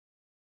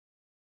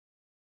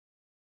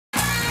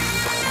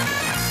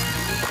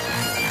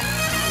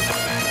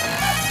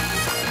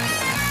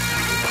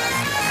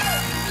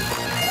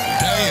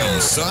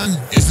son.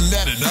 Isn't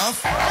that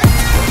enough?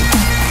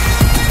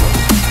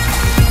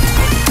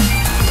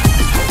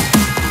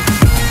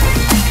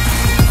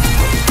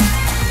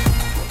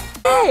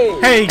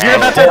 Hey, you're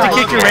about to have to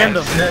kick your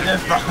random.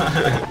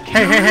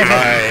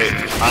 Hey.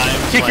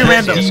 Kick your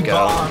random. Kick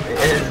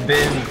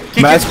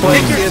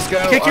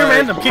your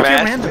random. Kick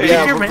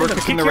your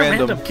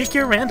random. Kick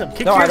your random.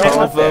 Kick your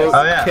random. Vote.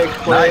 Kick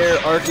player.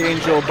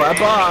 Archangel. Bye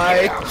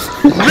bye.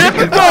 Rip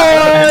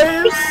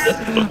boys.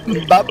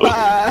 Bye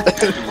bye.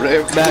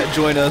 Matt,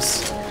 join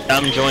us.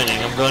 I'm joining.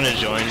 I'm going to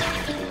join.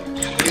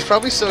 He's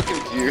probably so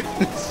confused.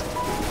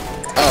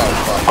 Oh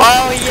fuck.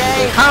 Oh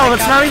yay! Kyle,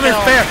 that's not even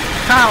fair.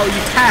 Kyle,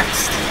 you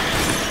taxed.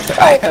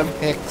 I have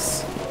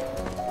Hicks.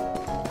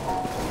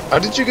 How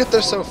did you get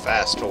there so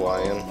fast,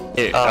 Hawaiian?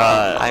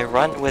 I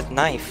run with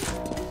knife.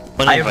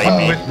 I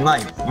run with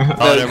knife.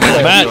 Oh, never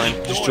mind.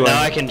 Matt, Just join. Now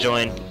I can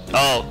join.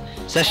 Oh,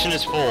 session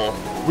is full.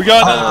 We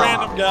got another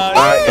random guy.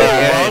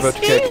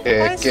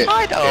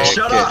 Alright,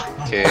 Shut up.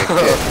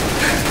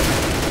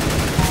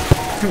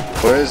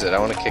 Where is it? I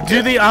want to kick it.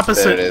 Do the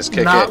opposite. There it is.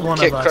 Kick not it. one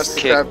Kick of us.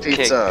 crusty crab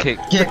pizza. Kick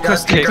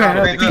Crusty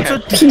crab pizza.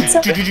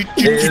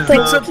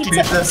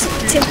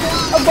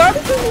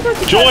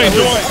 Join.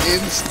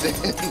 Instant.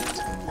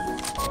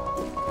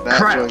 Matt,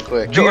 join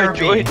quick. Join.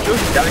 Join.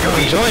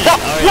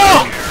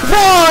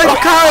 Why,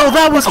 Kyle?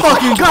 That was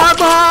fucking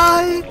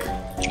godlike.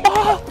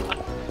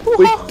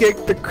 We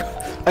kicked the.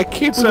 I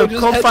can't So, believe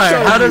I Cold just Fire,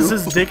 headshot how does you.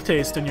 this dick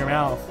taste in your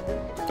mouth?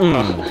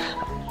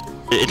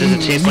 It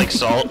doesn't taste like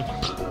salt.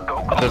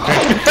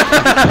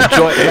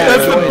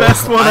 That's the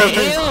best one I've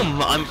heard.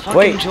 I'm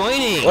fucking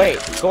joining. Wait,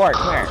 Gord,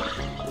 come here.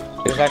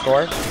 Is that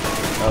Gord?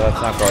 No,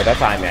 that's not Gord.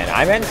 That's Iman.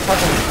 Iman's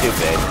fucking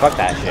stupid. Fuck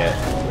that shit.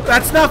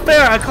 That's not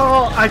fair. I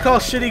call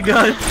shitty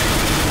gun.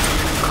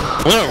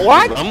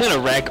 What? I'm gonna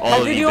wreck all How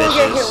of did you you only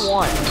get hit bitches.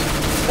 once?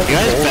 You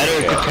guys better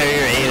prepare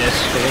your anus.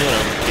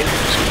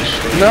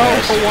 No,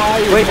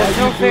 Hawaii. Wait, that's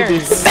no fair.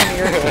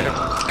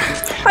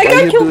 I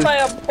got killed by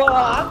a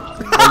bot.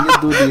 Why you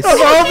do this?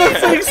 Of all the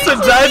things to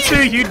die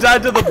to, you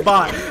died to the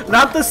bot.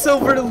 Not the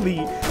silver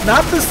elite.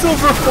 Not the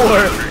silver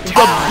 4. The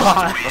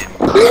bot.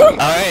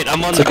 Alright,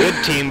 I'm on the good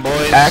team,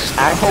 boys.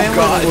 Axman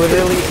was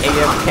literally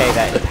AFK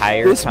that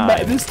entire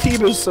time. This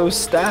team is so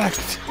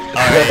stacked.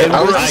 Alright,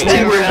 I was just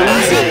saying we're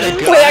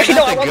losing. Wait, actually,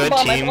 no, I want the good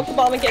bomb. I team. want the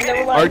bomb again.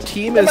 Never mind. Our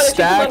team is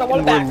stacked and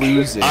we're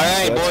losing.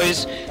 Alright,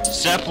 boys.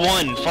 Step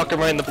 1, fuck him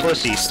right in the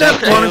pussy.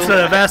 Step 1 instead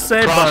of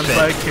essay buns. profit.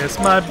 I kiss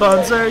my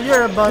buns or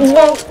your buns.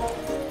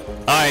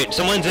 Alright,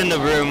 someone's in the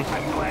room.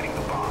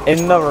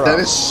 In the room. That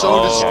is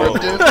so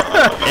descriptive.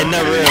 In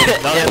the room.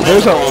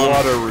 There's a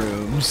lot of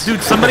rooms.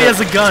 Dude, somebody has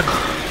a gun.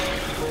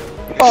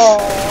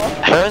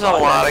 There's a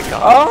lot of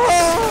guns.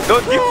 Oh!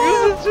 Don't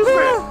defuse it,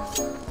 super.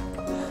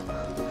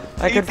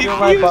 I can feel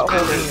my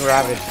butthole being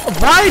ravaged.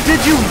 Why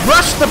did you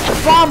rush the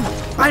bomb?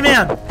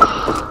 Iman,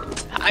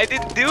 I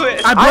didn't do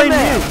it. I blame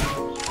Iman. you.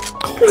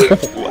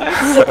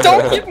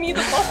 Don't give me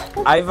the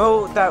bomb. I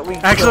vote that we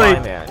Actually-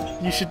 kill Iman.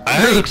 You should.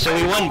 Alright, so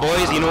we won,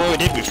 boys. You know what we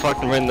did? We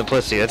fucking ran the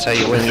pussy. That's how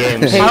you win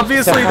games.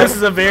 Obviously, this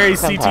is a very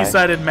Senpai.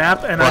 CT-sided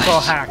map, and I call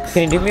hacks.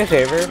 Can you do me a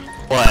favor?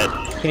 What?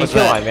 Can you What's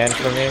kill that? Iman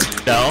for me?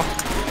 No? Or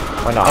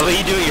How not? about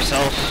you do it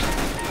yourself?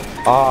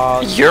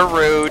 You're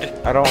rude.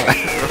 I don't.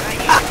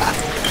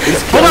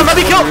 Hold on, let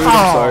me kill. I'm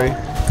Oh, sorry.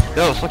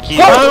 No, fuck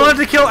you. I wanted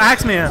to kill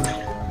Axeman.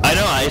 I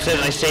know, I said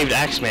I saved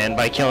Axeman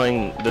by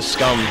killing the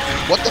scum.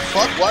 What the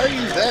fuck? Why are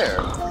you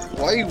there?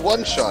 Why are you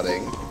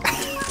one-shotting?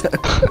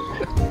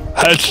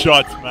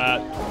 Headshots,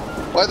 Matt.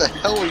 Why the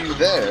hell are you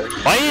there?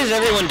 Why is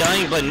everyone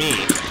dying but me?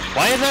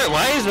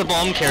 Why is the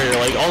bomb carrier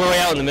like all the way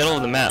out in the middle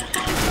of the map?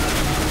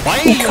 Why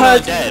are you not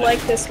Because dead? you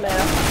like this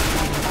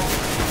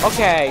map.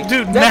 Okay.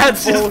 Dude, that's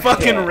Matt's just bullshit.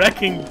 fucking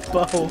wrecking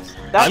both.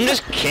 That's I'm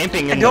just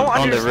camping I on don't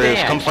the roof.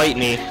 understand. Come fight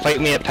me. Fight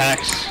me at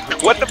PAX.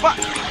 What the fuck?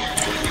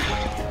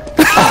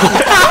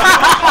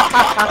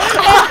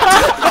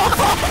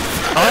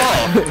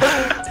 Oh!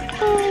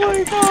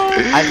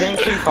 I think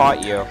she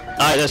fought you.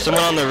 Alright, there's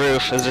someone on the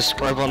roof. There's a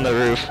scrub on the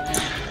roof.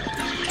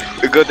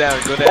 Go down.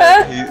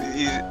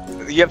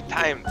 You have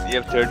time.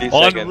 You have 30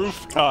 On seconds.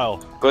 roof, Kyle.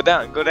 Go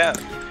down.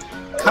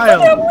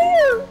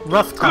 Kyle,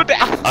 rough Go time.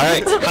 down.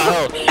 Alright,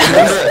 Kyle.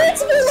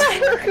 It's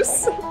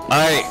hilarious.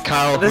 Alright,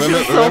 Kyle. This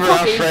is so Remember our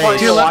fucking phrase.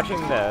 funny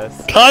watching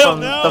this Kyle, from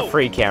no! the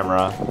free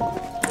camera.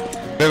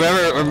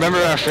 Remember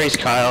our phrase,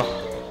 Kyle.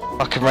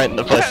 Fuck him right in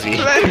the pussy.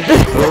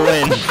 We'll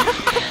win.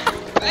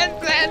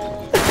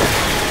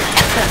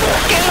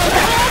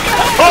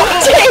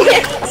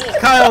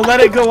 Kyle, let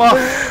it go off.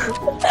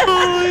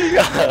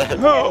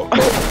 No.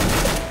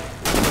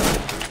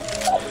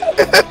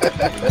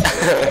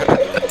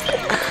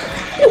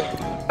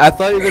 I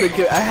thought you were gonna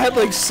get. I had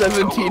like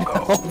 17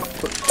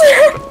 health.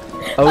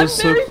 I'm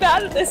very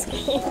bad at this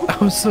game. I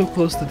was so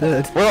close to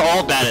dead. We're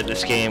all bad at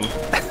this game.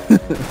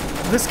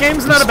 This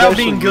game's not about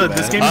being Especially good. you,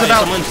 This man. game's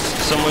Alright, about.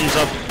 someone's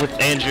up with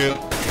Andrew.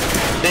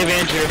 Save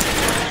Andrew.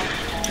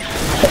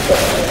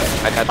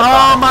 I got the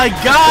Oh bomb. my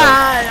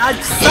god! I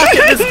suck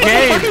at this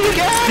game!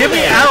 Get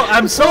me out!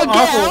 I'm so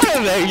awful! Get out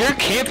of there! You're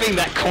camping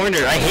that corner.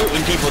 I hate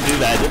when people do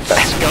that.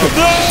 Let's go.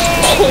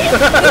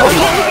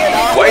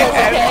 Why is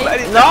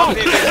everybody No!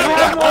 You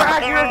have more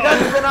accurate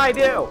guns than I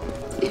do!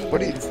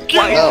 What are you?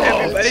 Why is No,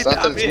 everybody it's not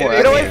that it's stopping? more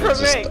Get away accurate,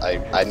 from it's me.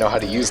 just I know how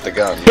to use the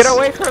guns. Get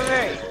away from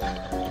me!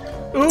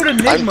 Ooh, I'm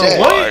Enigma, dead.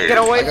 what? Get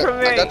away I got, from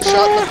me! I got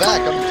shot in the back,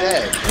 I'm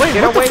dead. Wait,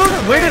 Get what the away fuck?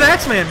 from Where me. did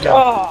Axeman go?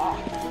 Oh.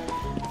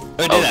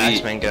 Where did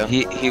Axeman go?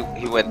 He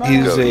went to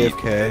He's go eat.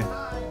 AFK.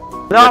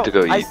 No, Went to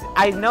go eat.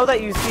 I know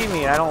that you see me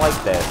and I don't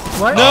like this.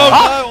 What? No,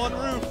 no, on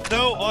roof.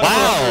 No, on roof.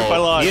 I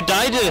Wow, lied. you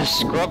died to a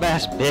scrub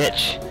ass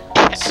bitch.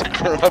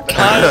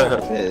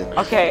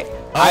 Okay,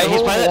 I He's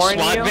will by that warn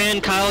SWAT you.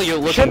 van, Kyle. You're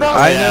looking. Shut up.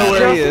 I know Yeah.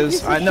 where he Piece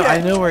is. of I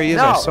know where he is.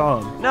 No. I saw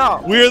him.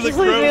 No, We're the just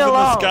leave crows me in the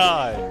alone.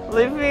 sky.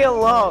 Leave me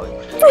alone.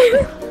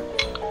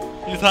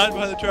 He's hiding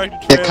behind the tractor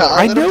Yeah, trailer. Kyle,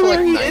 I I'm know for where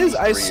like he is. I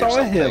 93 or saw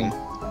something. him.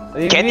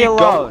 Leave Can me you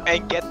alone. go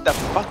and get the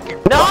fucking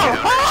No!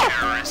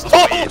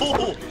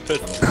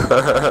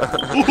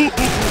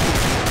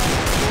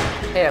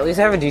 Hey, at least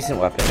I have a decent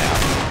weapon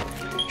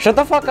now. Shut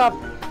the fuck up.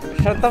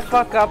 Shut the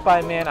fuck up,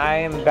 man. I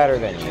am better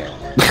than you.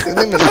 His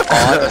name is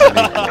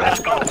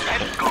Ownage.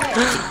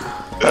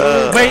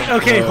 Wait,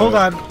 okay, hold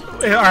on.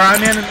 Are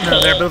Iman and...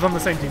 No, they're both on the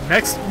same team.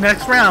 Next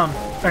round,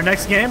 or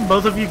next game,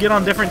 both of you get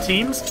on different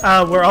teams.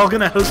 We're all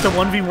gonna host a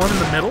 1v1 in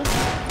the middle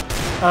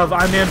of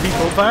Iman v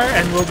Coldfire,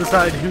 and we'll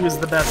decide who is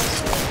the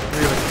best.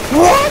 Really.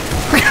 What?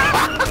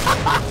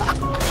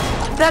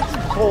 That's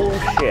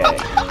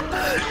bullshit.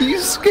 You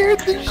scared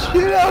the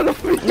shit out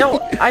of me. No,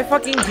 I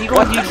fucking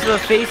deagled you to the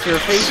face. Your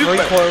face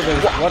recoiled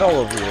and blood all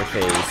over your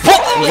face.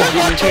 You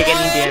didn't take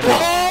any damage.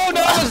 Oh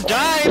no, I just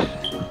died.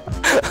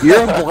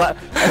 You're a black.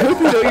 I hope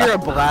you know you're a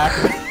black.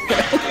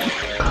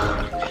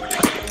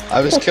 I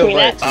was killed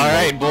by a team. All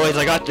right, boys,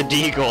 I got the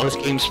deagle. This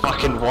game's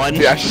fucking won.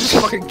 Yeah, I should just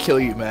fucking kill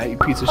you, Matt. You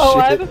piece of Oh,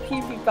 I shit. have a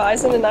PV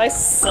Bison and I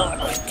suck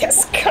with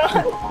this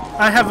gun.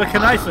 I have a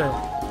Knife.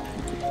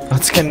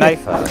 Let's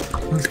Knife.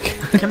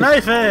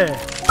 Knife.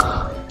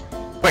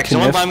 Quick,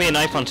 someone buy me a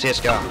knife on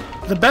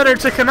CSGO. The better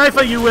to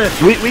Knife you with.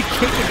 We kicked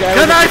the guy.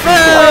 Knife!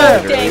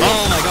 Dang it.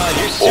 Oh my god,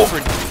 you're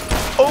super.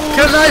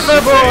 Knife,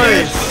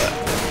 boys!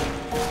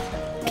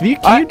 Can you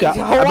die?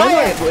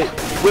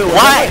 Wait, was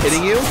I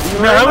hitting you?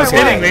 No, that was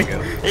hitting me.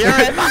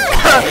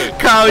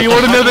 Kyle, you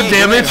want to know the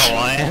damage?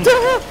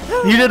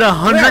 You did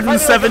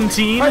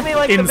 117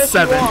 in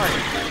 7.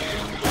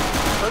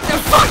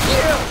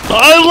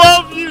 I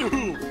love you!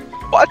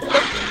 What?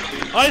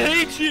 I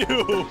hate you!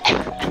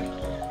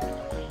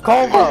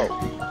 Combo.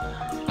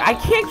 I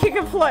can't kick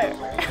a player.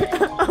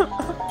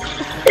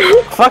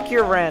 Fuck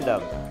your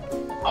random.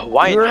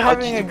 Why? We were How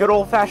having a good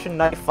old-fashioned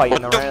knife fight,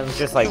 and the random's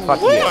just like, fuck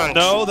you.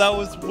 No, that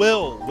was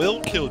Will. Will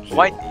killed you.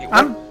 Why?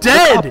 I'm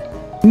dead!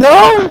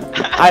 No!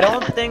 I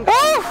don't think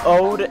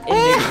Ode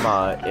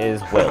Enigma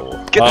is Will.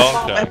 Get the Oh,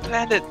 fuck okay. my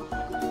planet.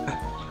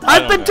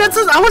 I've been dead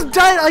since I was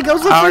dying. I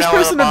was the first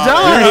person to We're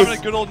die. having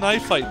a good old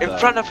knife fight, In though.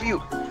 front of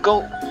you.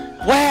 Go.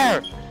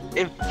 Where?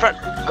 In front.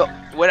 Go.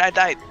 Where I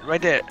died.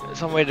 Right there.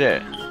 Somewhere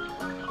there.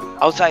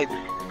 Outside.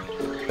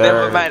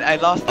 Never mind. I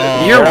lost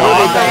it. You're really on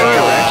the bad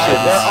roof.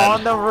 directions. They're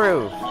on the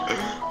roof.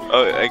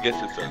 Oh, I guess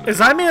it's on. Is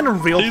Iman a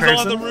real He's person?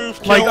 on the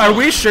roof, Like, kill are him.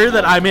 we sure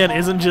that Iman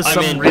isn't just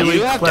some Iman, do really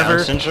you have clever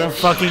Down syndrome?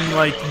 fucking,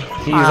 like,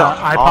 He's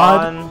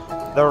iPod?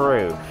 on the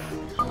roof.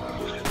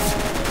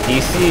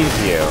 He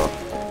sees you.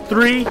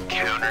 3.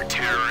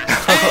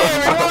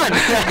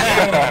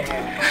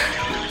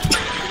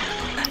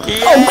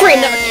 Oh, great,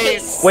 never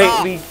kiss.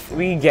 Wait,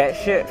 we get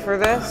shit for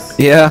this?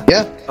 Yeah.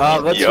 Yeah.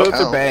 Let's Yo. go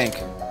to bank.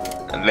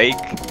 Lake.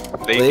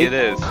 Lake it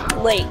is.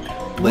 Lake.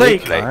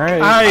 Lake.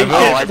 Alright.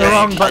 I hit the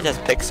wrong button.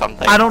 just picked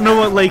something. I don't know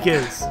what Lake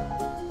is.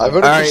 I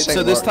voted for Alright, St.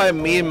 so this Mark.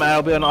 time me and Matt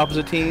will be on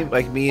opposite team,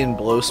 like me and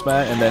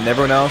Blowsmat, and then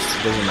everyone else,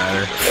 it doesn't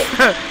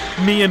matter.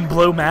 Me and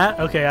Blow Matt?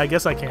 Okay, I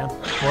guess I can.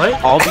 What?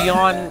 I'll be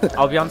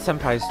on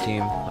Senpai's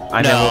team.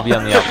 I know we'll be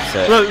on the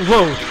opposite. Look,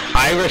 whoa.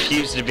 I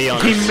refuse to be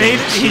on. He the made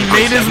same team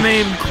his as him.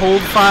 name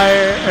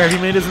Coldfire, or he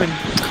made his name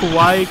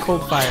Kawaii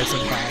Coldfire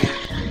Senpai.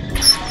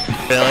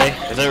 Really?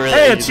 Is that really?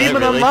 Hey, is that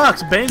achievement really?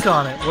 unlocked. Bank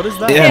on it. What is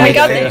that? Yeah, Hey, I me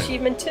got too. the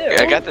achievement too.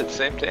 Yeah, I got the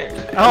same thing.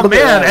 Oh Look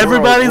at man, that.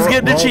 everybody's Roll,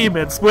 getting roll.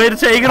 achievements. Way to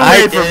take it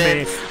away from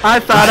me. I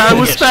thought I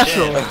was Shit.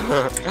 special.